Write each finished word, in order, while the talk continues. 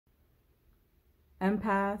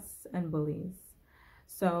Empaths and bullies.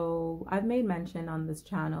 So I've made mention on this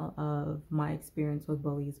channel of my experience with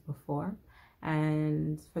bullies before.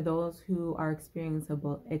 And for those who are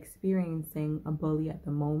experiencing a bully at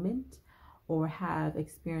the moment, or have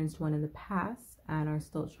experienced one in the past and are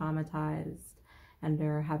still traumatized and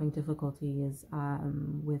they're having difficulties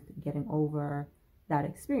with getting over that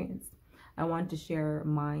experience, I want to share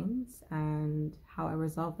mine and how I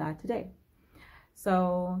resolved that today.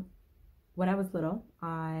 So when I was little,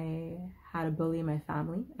 I had a bully in my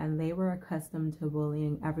family, and they were accustomed to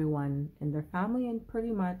bullying everyone in their family and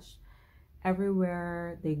pretty much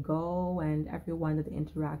everywhere they go and everyone that they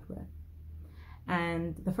interact with.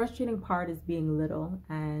 And the frustrating part is being little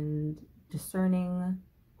and discerning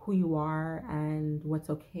who you are and what's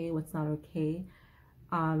okay, what's not okay,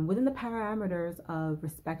 within the parameters of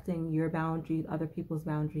respecting your boundaries, other people's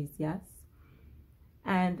boundaries, yes.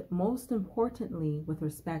 And most importantly, with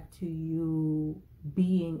respect to you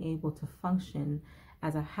being able to function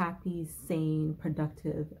as a happy, sane,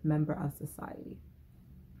 productive member of society.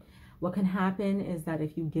 What can happen is that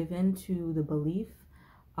if you give in to the belief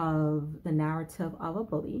of the narrative of a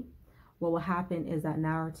bully, what will happen is that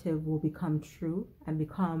narrative will become true and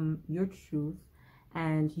become your truth,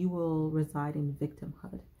 and you will reside in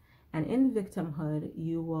victimhood. And in victimhood,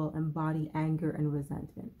 you will embody anger and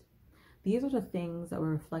resentment. These are the things that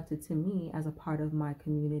were reflected to me as a part of my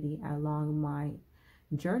community along my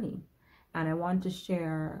journey. And I want to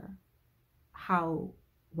share how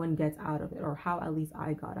one gets out of it, or how at least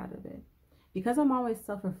I got out of it. Because I'm always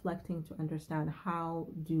self-reflecting to understand, how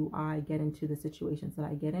do I get into the situations that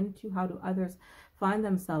I get into? How do others find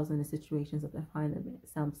themselves in the situations that they find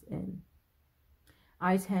themselves in?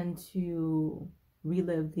 I tend to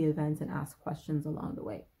relive the events and ask questions along the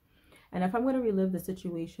way. And if I'm going to relive the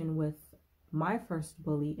situation with my first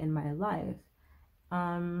bully in my life,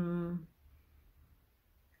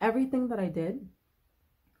 everything that I did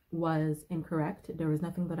was incorrect. There was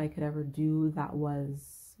nothing that I could ever do that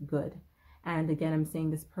was good. And again, I'm saying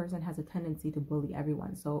this person has a tendency to bully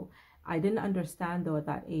everyone. So I didn't understand, though, at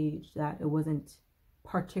that age, that it wasn't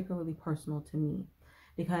particularly personal to me,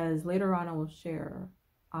 because later on I will share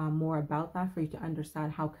more about that for you to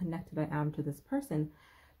understand how connected I am to this person,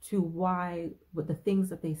 to why, with the things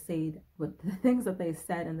that they said,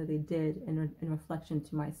 and that they did in reflection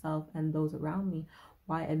to myself and those around me,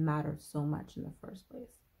 why it mattered so much in the first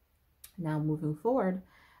place. Now, moving forward,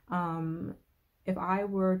 if I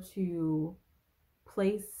were to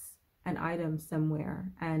place an item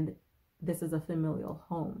somewhere, and this is a familial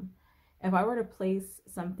home, if I were to place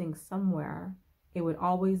something somewhere, it would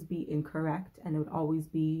always be incorrect, and it would always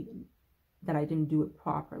be that I didn't do it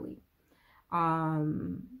properly.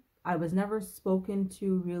 I was never spoken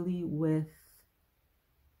to really with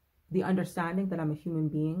the understanding that I'm a human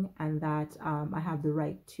being and that I have the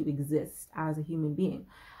right to exist as a human being.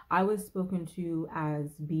 I was spoken to as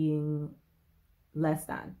being less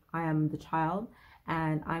than. I am the child,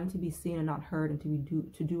 and I'm to be seen and not heard,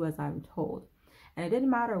 and to do as I'm told. And it didn't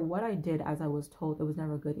matter what I did as I was told, it was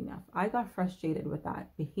never good enough. I got frustrated with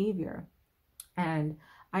that behavior, and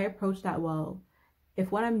I approached that, well,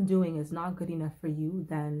 if what I'm doing is not good enough for you,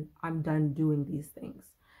 then I'm done doing these things.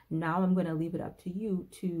 Now I'm going to leave it up to you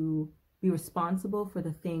to be responsible for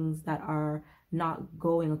the things that are not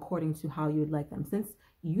going according to how you would like them. Since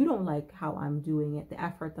you don't like how I'm doing it, the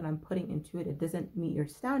effort that I'm putting into it, it doesn't meet your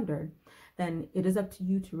standard, then it is up to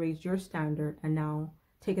you to raise your standard and now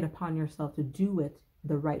take it upon yourself to do it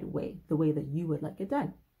the right way, the way that you would like it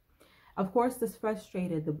done. Of course, this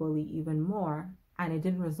frustrated the bully even more, and it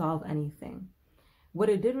didn't resolve anything. What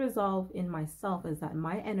it did resolve in myself is that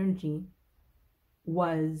my energy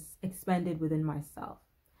was expended within myself.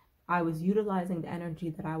 I was utilizing the energy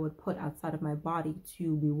that I would put outside of my body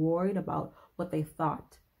to be worried about what they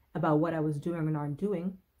thought about what I was doing or not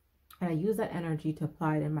doing, and I used that energy to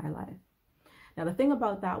apply it in my life. Now, the thing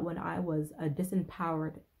about that, when I was a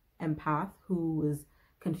disempowered empath who was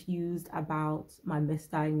confused about my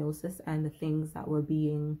misdiagnosis and the things that were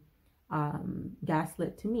being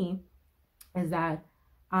gaslit to me, is that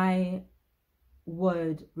I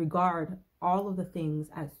would regard all of the things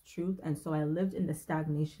as truth, and so I lived in the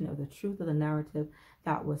stagnation of the truth of the narrative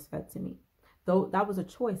that was fed to me. Though that was a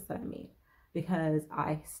choice that I made, because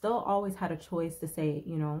I still always had a choice to say,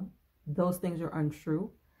 you know, those things are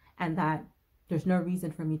untrue, and that there's no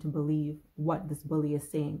reason for me to believe what this bully is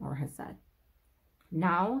saying or has said.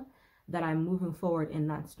 Now that I'm moving forward in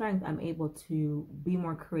that strength, I'm able to be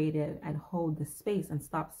more creative and hold the space and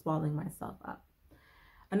stop swallowing myself up.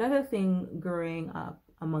 Another thing growing up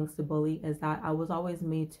amongst the bully is that I was always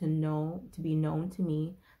made to be known to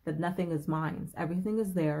me that nothing is mine. Everything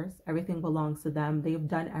is theirs. Everything belongs to them. They've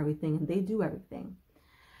done everything and they do everything.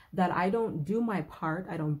 That I don't do my part.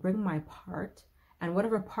 I don't bring my part. And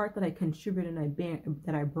whatever part that I contribute and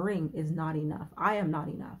that I bring is not enough. I am not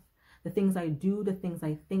enough. The things I do, the things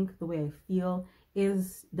I think, the way I feel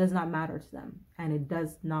does not matter to them. And it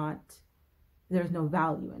does not, there's no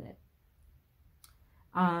value in it.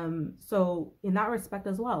 So in that respect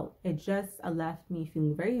as well, it just left me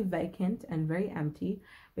feeling very vacant and very empty,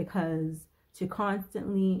 because to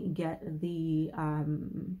constantly get the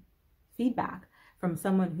feedback from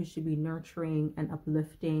someone who should be nurturing and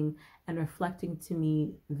uplifting and reflecting to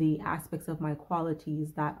me the aspects of my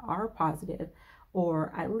qualities that are positive,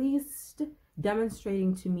 or at least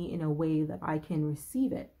demonstrating to me in a way that I can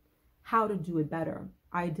receive it, how to do it better.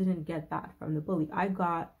 I didn't get that from the bully. I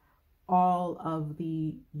got all of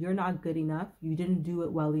the, you're not good enough, you didn't do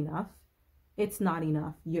it well enough, it's not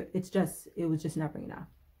enough, it was just never enough.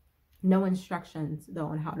 No instructions though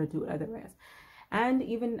on how to do it otherwise. And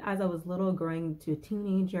even as I was little, growing to a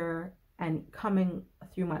teenager and coming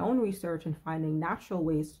through my own research and finding natural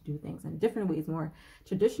ways to do things and different ways, more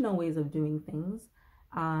traditional ways of doing things,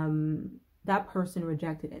 that person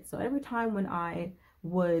rejected it. So every time when I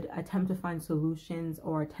would attempt to find solutions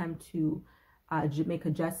or attempt to make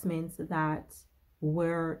adjustments that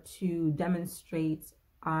were to demonstrate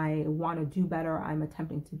I want to do better, I'm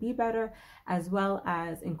attempting to be better, as well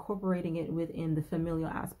as incorporating it within the familial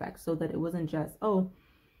aspect, so that it wasn't just, oh,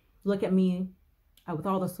 look at me with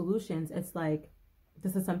all the solutions. It's like,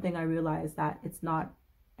 this is something I realized that it's not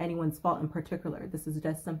anyone's fault in particular. This is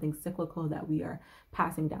just something cyclical that we are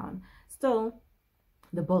passing down. Still,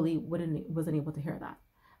 the bully wasn't able to hear that.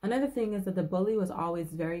 Another thing is that the bully was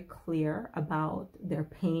always very clear about their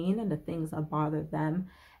pain and the things that bothered them,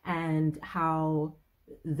 and how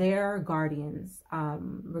their guardians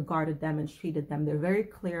regarded them and treated them. They're very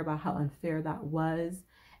clear about how unfair that was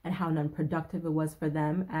and how non-productive it was for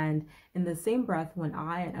them. And in the same breath, when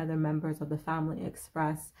I and other members of the family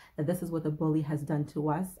express that this is what the bully has done to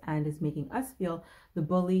us and is making us feel, the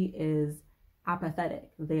bully is apathetic.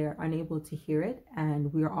 They're unable to hear it,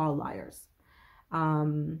 and we're all liars.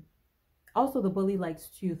 Also, the bully likes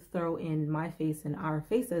to throw in my face and our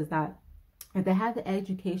faces that if they had the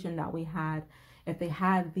education that we had, if they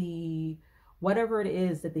had the whatever it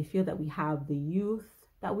is that they feel that we have, the youth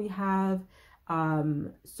that we have,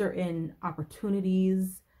 certain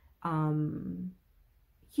opportunities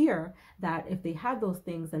here, that if they had those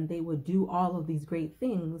things, then they would do all of these great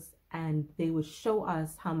things, and they would show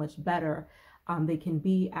us how much better they can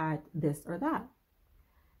be at this or that.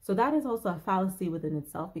 So that is also a fallacy within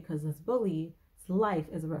itself, because this bully's life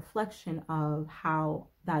is a reflection of how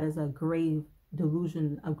that is a grave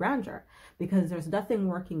delusion of grandeur, because there's nothing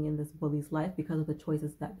working in this bully's life because of the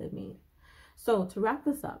choices that they made. So to wrap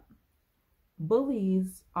this up,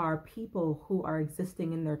 bullies are people who are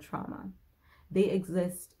existing in their trauma. They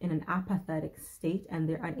exist in an apathetic state, and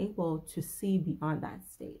they're unable to see beyond that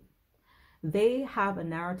state. They have a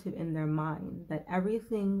narrative in their mind that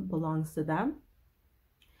everything belongs to them.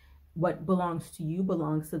 What belongs to you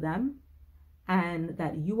belongs to them, and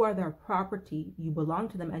that you are their property, you belong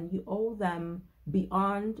to them, and you owe them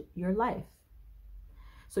beyond your life.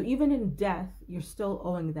 So even in death, you're still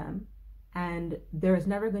owing them, and there is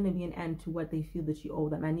never going to be an end to what they feel that you owe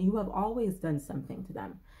them, and you have always done something to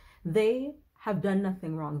them. They have done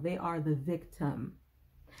nothing wrong. They are the victim.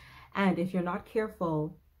 And if you're not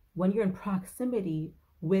careful, when you're in proximity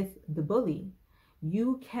with the bully,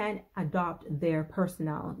 you can adopt their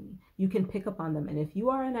personality. You can pick up on them. And if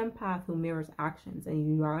you are an empath who mirrors actions and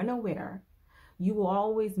you are unaware, you will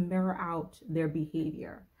always mirror out their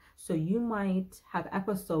behavior. So you might have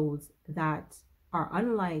episodes that are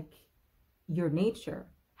unlike your nature.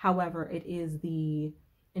 However, it is the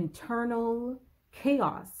internal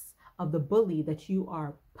chaos of the bully that you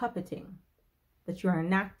are puppeting, that you are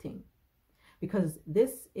enacting, because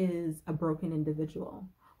this is a broken individual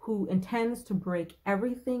who intends to break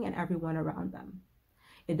everything and everyone around them.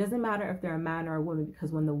 It doesn't matter if they're a man or a woman,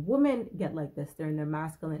 because when the women get like this, they're in their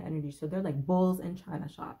masculine energy. So they're like bulls in china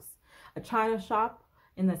shops. A china shop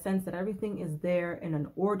in the sense that everything is there in an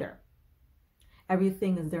order.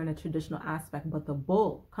 Everything is there in a traditional aspect, but the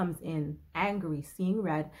bull comes in angry, seeing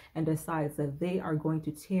red, and decides that they are going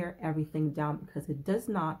to tear everything down because it does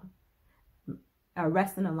not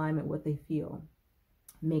rest in alignment with what they feel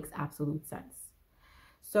makes absolute sense.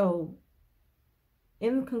 So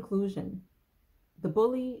in conclusion, the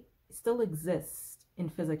bully still exists in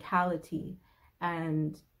physicality,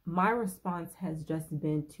 and my response has just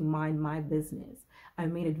been to mind my business. I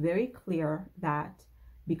made it very clear that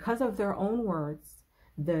because of their own words,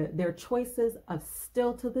 their choices of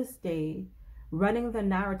still to this day running the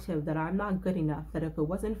narrative that I'm not good enough, that if it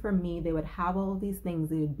wasn't for me, they would have all of these things,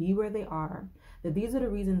 they would be where they are, that these are the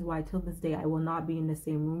reasons why till this day I will not be in the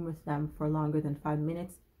same room with them for longer than 5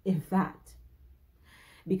 minutes, if that.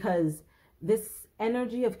 Because this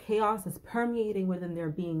energy of chaos is permeating within their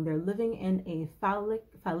being. They're living in a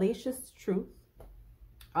fallacious truth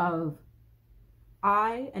of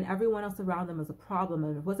I and everyone else around them is a problem,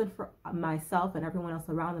 and if it wasn't for myself and everyone else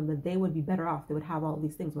around them, that they would be better off, they would have all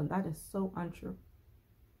these things, when that is so untrue.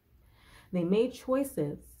 They made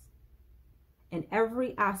choices in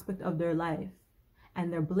every aspect of their life,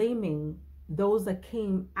 and they're blaming those that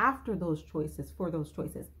came after those choices for those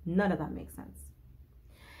choices. None of that makes sense.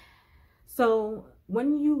 So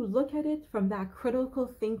when you look at it from that critical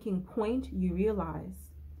thinking point, you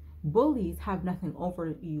realize bullies have nothing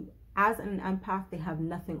over you. As an empath, they have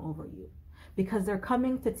nothing over you, because they're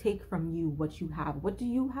coming to take from you what you have. What do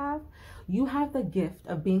you have? You have the gift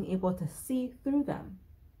of being able to see through them.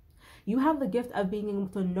 You have the gift of being able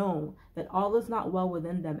to know that all is not well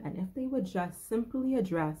within them. And if they would just simply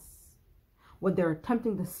address what they're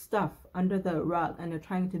attempting to stuff under the rug and they're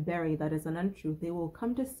trying to bury that is an untruth, they will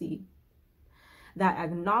come to see that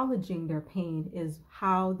acknowledging their pain is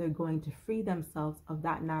how they're going to free themselves of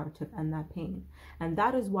that narrative and that pain. And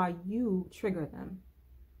that is why you trigger them.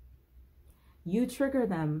 You trigger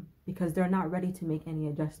them because they're not ready to make any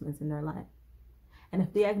adjustments in their life. And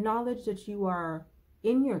if they acknowledge that you are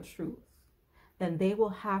in your truth, then they will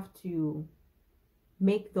have to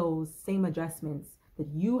make those same adjustments that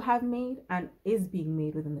you have made and is being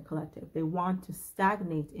made within the collective. They want to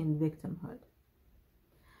stagnate in victimhood.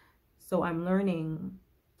 So I'm learning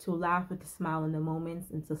to laugh with a smile in the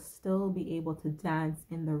moments and to still be able to dance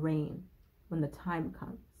in the rain when the time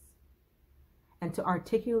comes. And to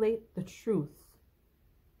articulate the truth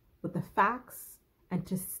with the facts and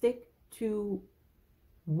to stick to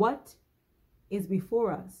what is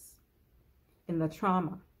before us in the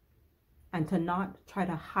trauma and to not try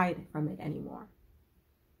to hide from it anymore.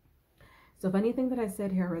 So if anything that I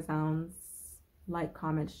said here resounds, like,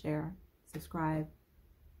 comment, share, subscribe.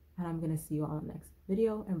 And I'm going to see you all in the next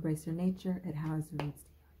video. Embrace your nature. It has roots.